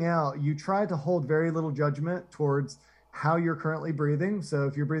starting out, you try to hold very little judgment towards how you're currently breathing. So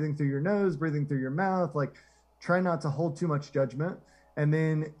if you're breathing through your nose, breathing through your mouth, like try not to hold too much judgment. And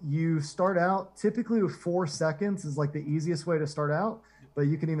then you start out typically with 4 seconds is like the easiest way to start out, but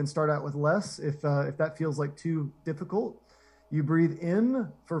you can even start out with less if that feels like too difficult. You breathe in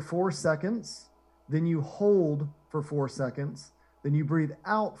for 4 seconds, then you hold for 4 seconds, then you breathe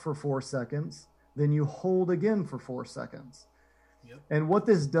out for 4 seconds, then you hold again for 4 seconds. Yep. And what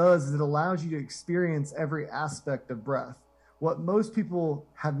this does is it allows you to experience every aspect of breath. What most people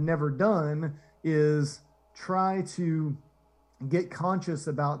have never done is try to get conscious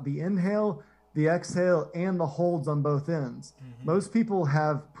about the inhale, the exhale, and the holds on both ends. Mm-hmm. Most people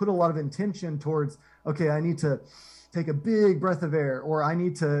have put a lot of intention towards, okay, I need to take a big breath of air, or I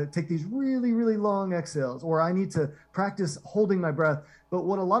need to take these really, really long exhales, or I need to practice holding my breath. But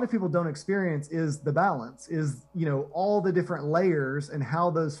what a lot of people don't experience is the balance, is, all the different layers and how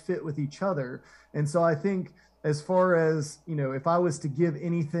those fit with each other. And so I think as far as, if I was to give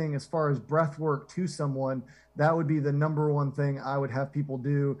anything as far as breath work to someone, that would be the number one thing I would have people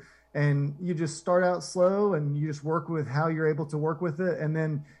do. And you just start out slow and you just work with how you're able to work with it. And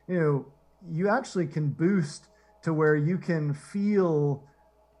then, you actually can boost to where you can feel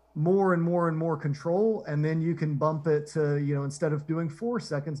more and more and more control. And then you can bump it to, instead of doing 4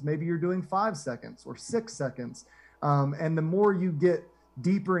 seconds, maybe you're doing 5 seconds or 6 seconds. And the more you get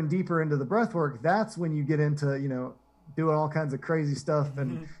deeper and deeper into the breath work, that's when you get into, doing all kinds of crazy stuff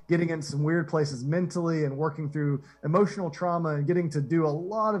and getting in some weird places mentally and working through emotional trauma and getting to do a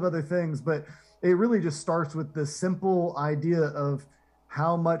lot of other things. But it really just starts with the simple idea of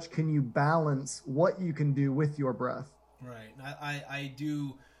how much can you balance what you can do with your breath. Right. I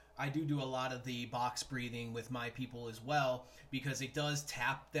do a lot of the box breathing with my people as well, because it does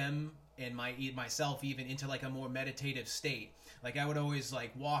tap them and myself even into like a more meditative state. Like I would always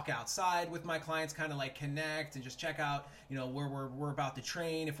like walk outside with my clients, kind of like connect and just check out, you know, where we're about to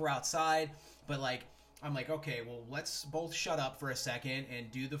train if we're outside. But like I'm like, okay, well, let's both shut up for a second and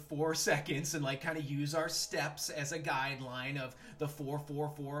do the 4 seconds and like kind of use our steps as a guideline of the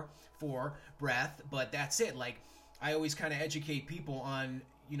 4-4-4-4 breath. But that's it. Like I always kind of educate people on,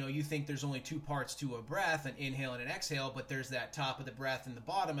 you know, you think there's only 2 parts to a breath, an inhale and an exhale, but there's that top of the breath and the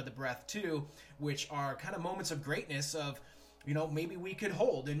bottom of the breath too, which are kind of moments of greatness of, you know, maybe we could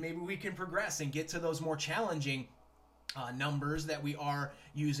hold and maybe we can progress and get to those more challenging numbers that we are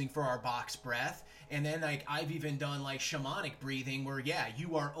using for our box breath. And then like I've even done like shamanic breathing where, yeah,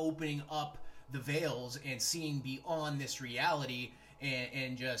 you are opening up the veils and seeing beyond this reality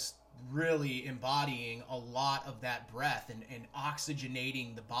and just really embodying a lot of that breath and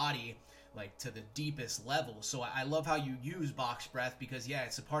oxygenating the body like to the deepest level. So I love how you use box breath because, yeah,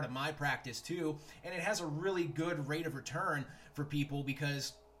 it's a part of my practice too. And it has a really good rate of return for people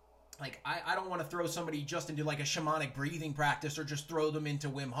because like I don't want to throw somebody just into like a shamanic breathing practice or just throw them into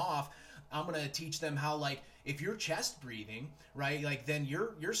Wim Hof. I'm going to teach them how, like, if you're chest breathing, right, like then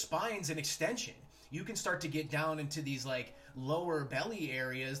your spine's an extension. You can start to get down into these like lower belly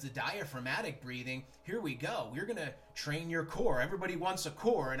areas, the diaphragmatic breathing. Here we go. We're going to train your core. Everybody wants a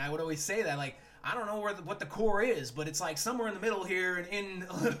core. And I would always say that, like, I don't know what the core is, but it's like somewhere in the middle here and in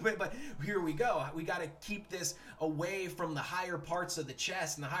a little bit, but here we go. We got to keep this away from the higher parts of the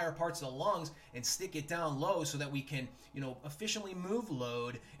chest and the higher parts of the lungs and stick it down low so that we can, you know, efficiently move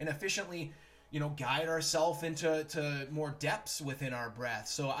load and efficiently, you know, guide ourselves into more depths within our breath.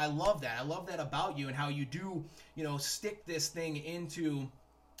 So I love that. I love that about you and how you do, you know, stick this thing into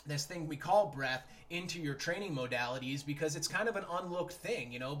this thing we call breath into your training modalities because it's kind of an unlooked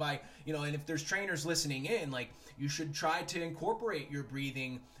thing, you know, by, you know, and if there's trainers listening in, like you should try to incorporate your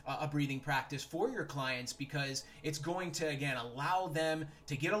breathing, a breathing practice for your clients because it's going to, again, allow them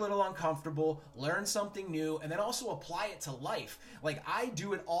to get a little uncomfortable, learn something new, and then also apply it to life. Like I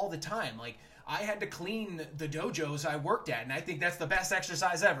do it all the time. Like I had to clean the dojos I worked at, and I think that's the best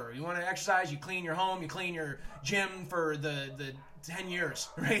exercise ever. You want to exercise, you clean your home, you clean your gym for the 10 years,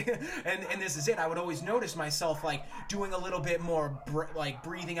 right? And this is it. I would always notice myself like doing a little bit more like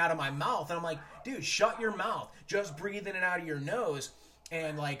breathing out of my mouth, and I'm like, dude, shut your mouth. Just breathe in and out of your nose.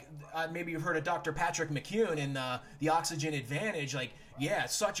 And like maybe you've heard of Dr. Patrick McKeown in the Oxygen Advantage. Like, yeah,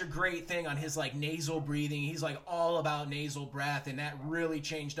 such a great thing on his like nasal breathing. He's like all about nasal breath, and that really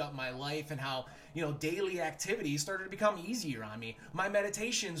changed up my life and how, you know, daily activities started to become easier on me. My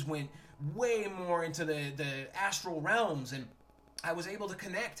meditations went way more into the astral realms, and I was able to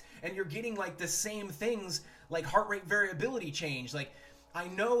connect, and you're getting like the same things like heart rate variability change. Like I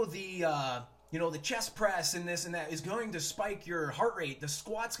know the you know, the chest press and this and that is going to spike your heart rate. The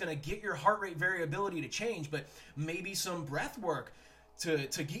squat's going to get your heart rate variability to change, but maybe some breath work to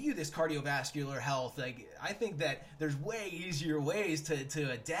get you this cardiovascular health. Like I think that there's way easier ways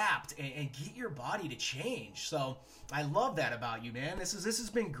to adapt and get your body to change. So I love that about you, man. This has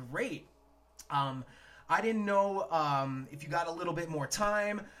been great. I didn't know if you got a little bit more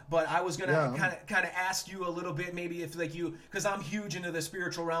time, but I was gonna kind of ask you a little bit, maybe if like you, because I'm huge into the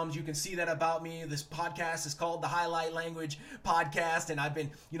spiritual realms. You can see that about me. This podcast is called the High Light Language Podcast, and I've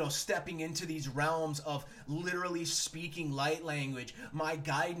been, you know, stepping into these realms of literally speaking light language. My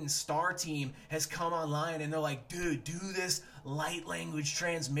guidance star team has come online, and they're like, dude, do this light language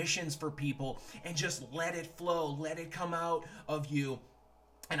transmissions for people, and just let it flow, let it come out of you.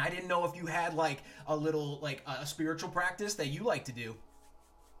 And I didn't know if you had like a little like a spiritual practice that you like to do.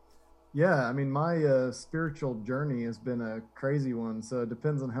 Yeah, I mean, my spiritual journey has been a crazy one, so it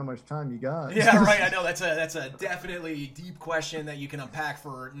depends on how much time you got. Yeah, right. I know that's a definitely deep question that you can unpack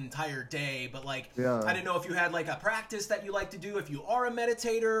for an entire day. But like, yeah. I didn't know if you had like a practice that you like to do, if you are a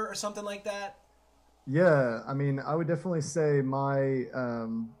meditator or something like that. Yeah, I mean, I would definitely say my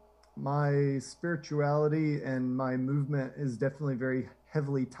my spirituality and my movement is definitely very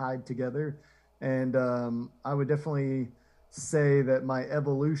heavily tied together, and I would definitely say that my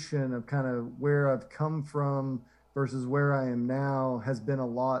evolution of kind of where I've come from versus where I am now has been a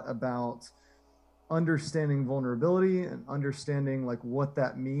lot about understanding vulnerability and understanding like what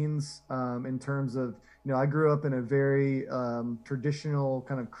that means in terms of, you know, I grew up in a very traditional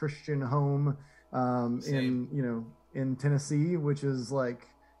kind of Christian home in, you know, in Tennessee, which is like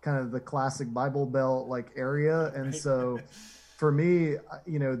kind of the classic Bible Belt like area. And so for me,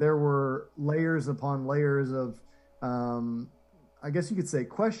 there were layers upon layers of, I guess you could say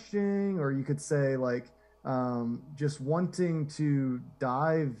questioning, or you could say like just wanting to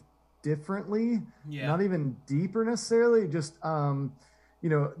dive differently, not even deeper necessarily, just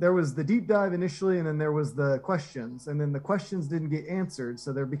there was the deep dive initially, and then there was the questions, and then the questions didn't get answered,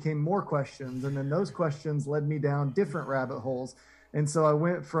 so there became more questions, and then those questions led me down different rabbit holes. And so I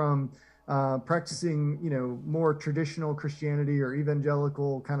went from practicing more traditional Christianity or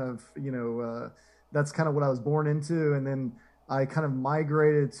evangelical kind of that's kind of what I was born into, and then I kind of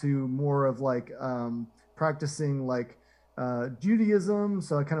migrated to more of like practicing like Judaism.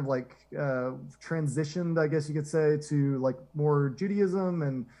 So I kind of like transitioned, I guess you could say, to like more Judaism,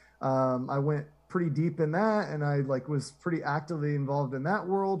 and I went pretty deep in that, and I like was pretty actively involved in that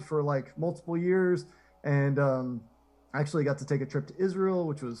world for like multiple years, and I actually got to take a trip to Israel,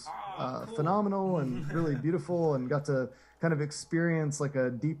 which was cool. Phenomenal and really beautiful, and got to kind of experience like a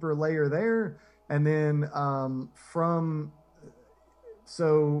deeper layer there. And then some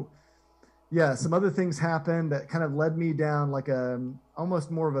other things happened that kind of led me down like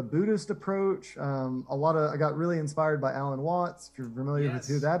almost more of a Buddhist approach. I got really inspired by Alan Watts, if you're familiar with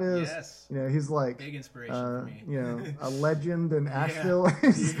who that is. Yes. He's like big inspiration for me. A legend in Asheville.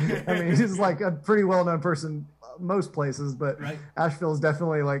 I mean, he's like a pretty well-known person most places, but Asheville is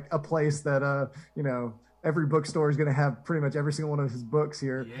definitely like a place that every bookstore is going to have pretty much every single one of his books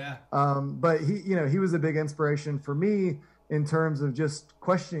here. But he was a big inspiration for me in terms of just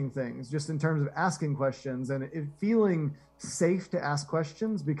questioning things, just in terms of asking questions, and it feeling safe to ask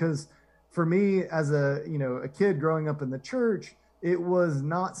questions. Because for me, as a kid growing up in the church, it was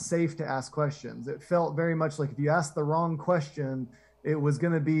not safe to ask questions. It felt very much like if you asked the wrong question, it was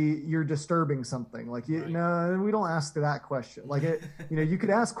going to be you're disturbing something. Like, no, we don't ask that question. Like, you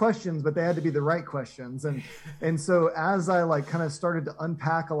could ask questions, but they had to be the right questions. And so as I like kind of started to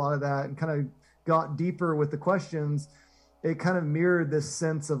unpack a lot of that and kind of got deeper with the questions, it kind of mirrored this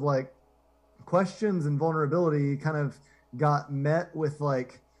sense of like questions and vulnerability kind of got met with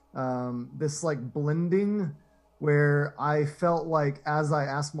like this like blending, where I felt like as I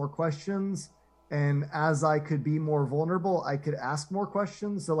asked more questions and as I could be more vulnerable, I could ask more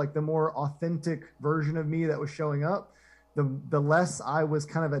questions. So like the more authentic version of me that was showing up, the less I was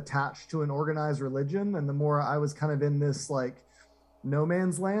kind of attached to an organized religion, and the more I was kind of in this like no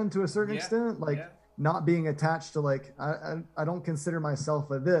man's land to a certain extent, like not being attached to like, I don't consider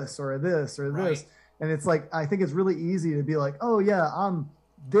myself a this or a this or this. And it's like, I think it's really easy to be like, oh yeah, I'm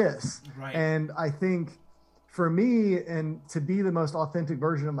this. And I think for me, and to be the most authentic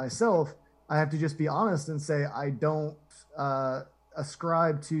version of myself, I have to just be honest and say, I don't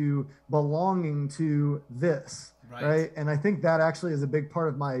ascribe to belonging to this. Right. And I think that actually is a big part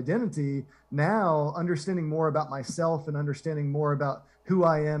of my identity now, understanding more about myself and understanding more about who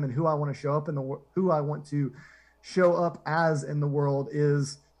I am and who I want to show up in who I want to show up as in the world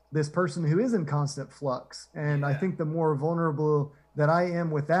is this person who is in constant flux. And I think the more vulnerable that I am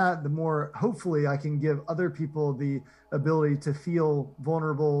with that, the more hopefully I can give other people the ability to feel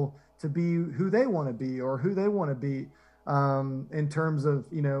vulnerable, to be who they want to be or who they want to be, in terms of,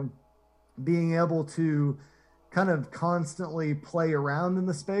 being able to kind of constantly play around in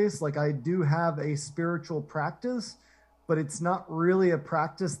the space. Like, I do have a spiritual practice, but it's not really a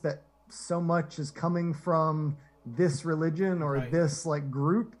practice that so much is coming from this religion or this like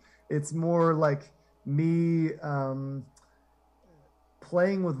group. It's more like me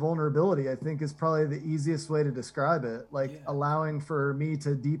playing with vulnerability, I think, is probably the easiest way to describe it. Like allowing for me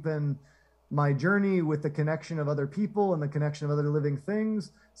to deepen my journey with the connection of other people and the connection of other living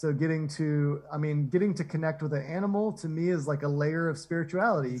things. So getting to connect with an animal to me is like a layer of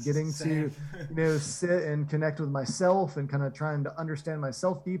spirituality. Getting to, sit and connect with myself and kind of trying to understand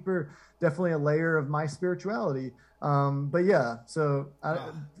myself deeper, definitely a layer of my spirituality. But yeah, so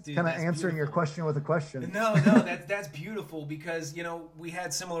kind of answering your question with a question. No, that's beautiful, because, we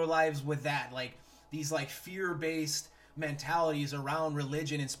had similar lives with that, like these like fear-based mentalities around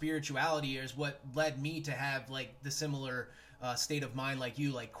religion and spirituality is what led me to have like the similar state of mind like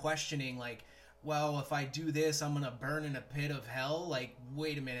you, like questioning like, well, if I do this, I'm gonna burn in a pit of hell. Like,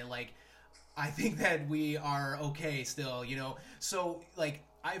 wait a minute, like I think that we are okay still, So like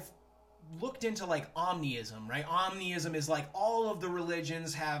I've looked into like omniism, right? Omniism is like all of the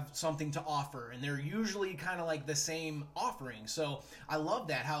religions have something to offer, and they're usually kind of like the same offering. So I love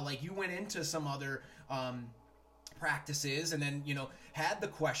that, how like you went into some other practices and then had the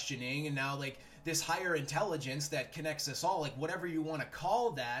questioning, and now like this higher intelligence that connects us all, like whatever you want to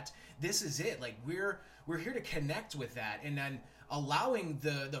call that, this is it. Like we're here to connect with that, and then allowing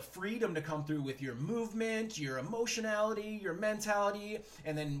the freedom to come through with your movement, your emotionality, your mentality,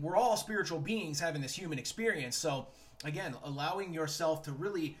 and then we're all spiritual beings having this human experience. So again, allowing yourself to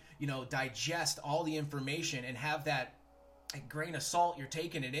really, digest all the information and have that grain of salt you're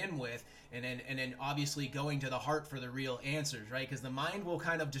taking it in with, and then obviously going to the heart for the real answers, right? Because the mind will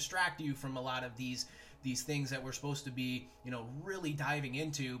kind of distract you from a lot of these things that we're supposed to be, really diving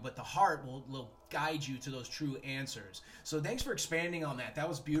into, but the heart will guide you to those true answers. So thanks for expanding on that. That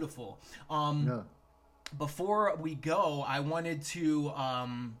was beautiful. Yeah. Before we go, I wanted to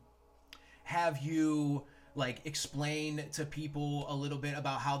have you explain to people a little bit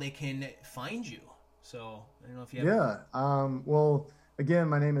about how they can find you. So I don't know if you have. Well, again,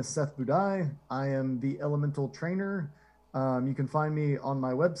 my name is Seth Budai. I am the Elemental Trainer. You can find me on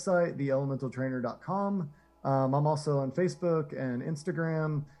my website, theelementaltrainer.com. I'm also on Facebook and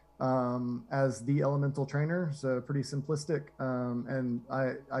Instagram as the Elemental Trainer, so pretty simplistic. And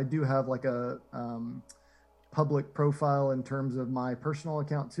I do have a public profile in terms of my personal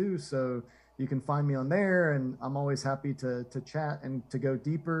account too, so you can find me on there, and I'm always happy to chat and to go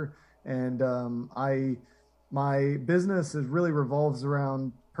deeper. And my business really revolves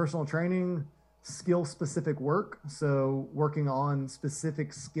around personal training, skill specific work. So working on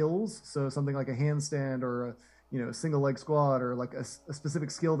specific skills. So something like a handstand or a single leg squat, or like a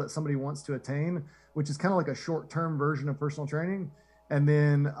specific skill that somebody wants to attain, which is kind of like a short-term version of personal training. And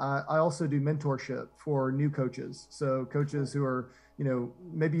then I also do mentorship for new coaches. So coaches who are,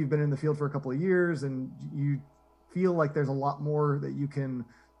 maybe you've been in the field for a couple of years and you feel like there's a lot more that you can,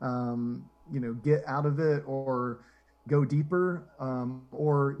 get out of it or go deeper,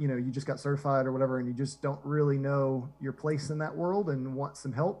 or, you just got certified or whatever, and you just don't really know your place in that world and want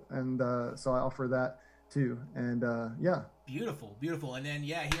some help. And so I offer that too. And yeah. Beautiful. And then,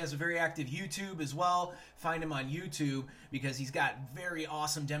 he has a very active YouTube as well. Find him on YouTube because he's got very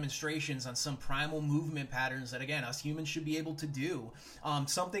awesome demonstrations on some primal movement patterns that, again, us humans should be able to do.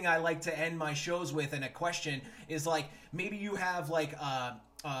 Something I like to end my shows with, and a question is maybe you have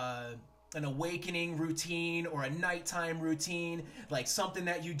an awakening routine or a nighttime routine, something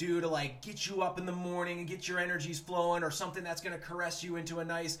that you do to get you up in the morning and get your energies flowing, or something that's going to caress you into a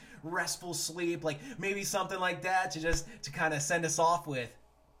nice restful sleep, maybe something like that to kind of send us off with.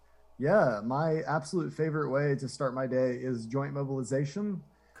 Yeah, my absolute favorite way to start my day is joint mobilization.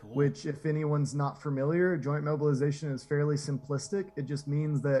 Cool. Which, if anyone's not familiar, joint mobilization is fairly simplistic. It just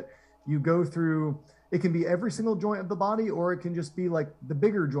means that you go through, it can be every single joint of the body, or it can just be the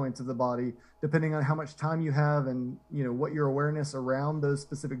bigger joints of the body, depending on how much time you have and what your awareness around those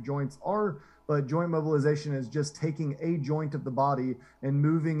specific joints are. But joint mobilization is just taking a joint of the body and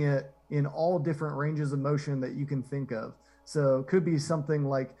moving it in all different ranges of motion that you can think of. So it could be something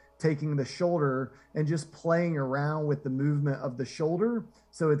like taking the shoulder and just playing around with the movement of the shoulder.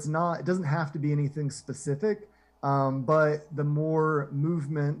 So it doesn't have to be anything specific, but the more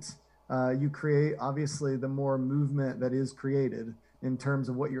movement you create, obviously, the more movement that is created in terms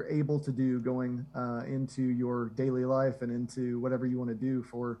of what you're able to do going into your daily life and into whatever you want to do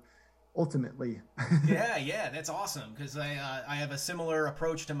for ultimately. Yeah, that's awesome, because I have a similar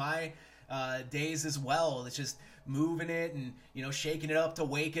approach to my days as well. It's just moving it and shaking it up to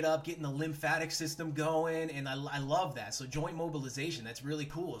wake it up, getting the lymphatic system going, and I love that. So joint mobilization, that's really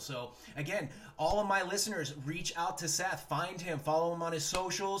cool. So again, all of my listeners, reach out to Seth, find him, follow him on his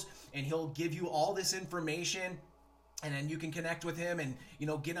socials, and he'll give you all this information, and then you can connect with him and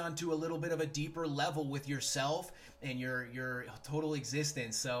get onto a little bit of a deeper level with yourself and your total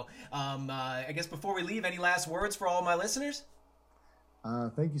existence. So I guess before we leave, any last words for all my listeners?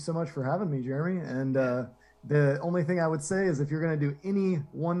 Thank you so much for having me, Jeremy. And the only thing I would say is, if you're going to do any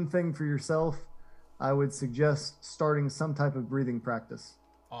one thing for yourself, I would suggest starting some type of breathing practice.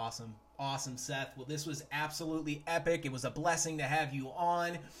 Awesome, Seth. Well, this was absolutely epic. It was a blessing to have you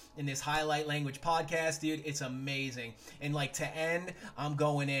on in this Highlight Language podcast, dude. It's amazing. And to end, I'm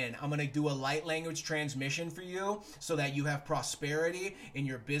going in. I'm going to do a light language transmission for you so that you have prosperity in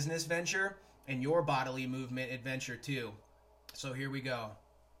your business venture and your bodily movement adventure too. So here we go.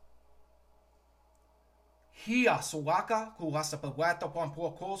 Hia suwaka kuwasapawata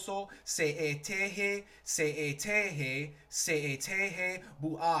pampuokoso se etehe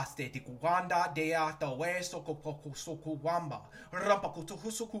buaste tikuwanda deata weso kokoso kuwamba rampa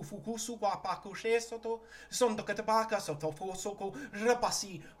kutuhusu kufukusu wapakushesoto sondo katabaka sotofoso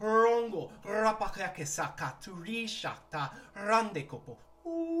rapasi rongo rapakake sakaturi shakta rande kopo.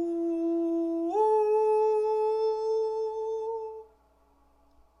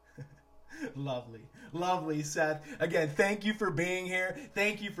 Lovely, Seth. Again, thank you for being here.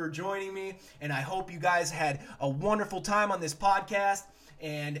 Thank you for joining me. And I hope you guys had a wonderful time on this podcast.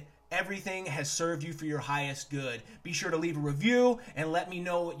 And everything has served you for your highest good. Be sure to leave a review and let me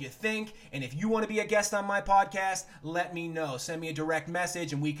know what you think. And if you want to be a guest on my podcast, let me know. Send me a direct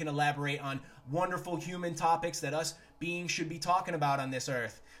message and we can elaborate on wonderful human topics that us beings should be talking about on this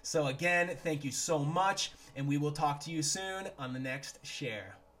earth. So again, thank you so much, and we will talk to you soon on the next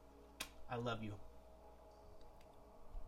share. I love you.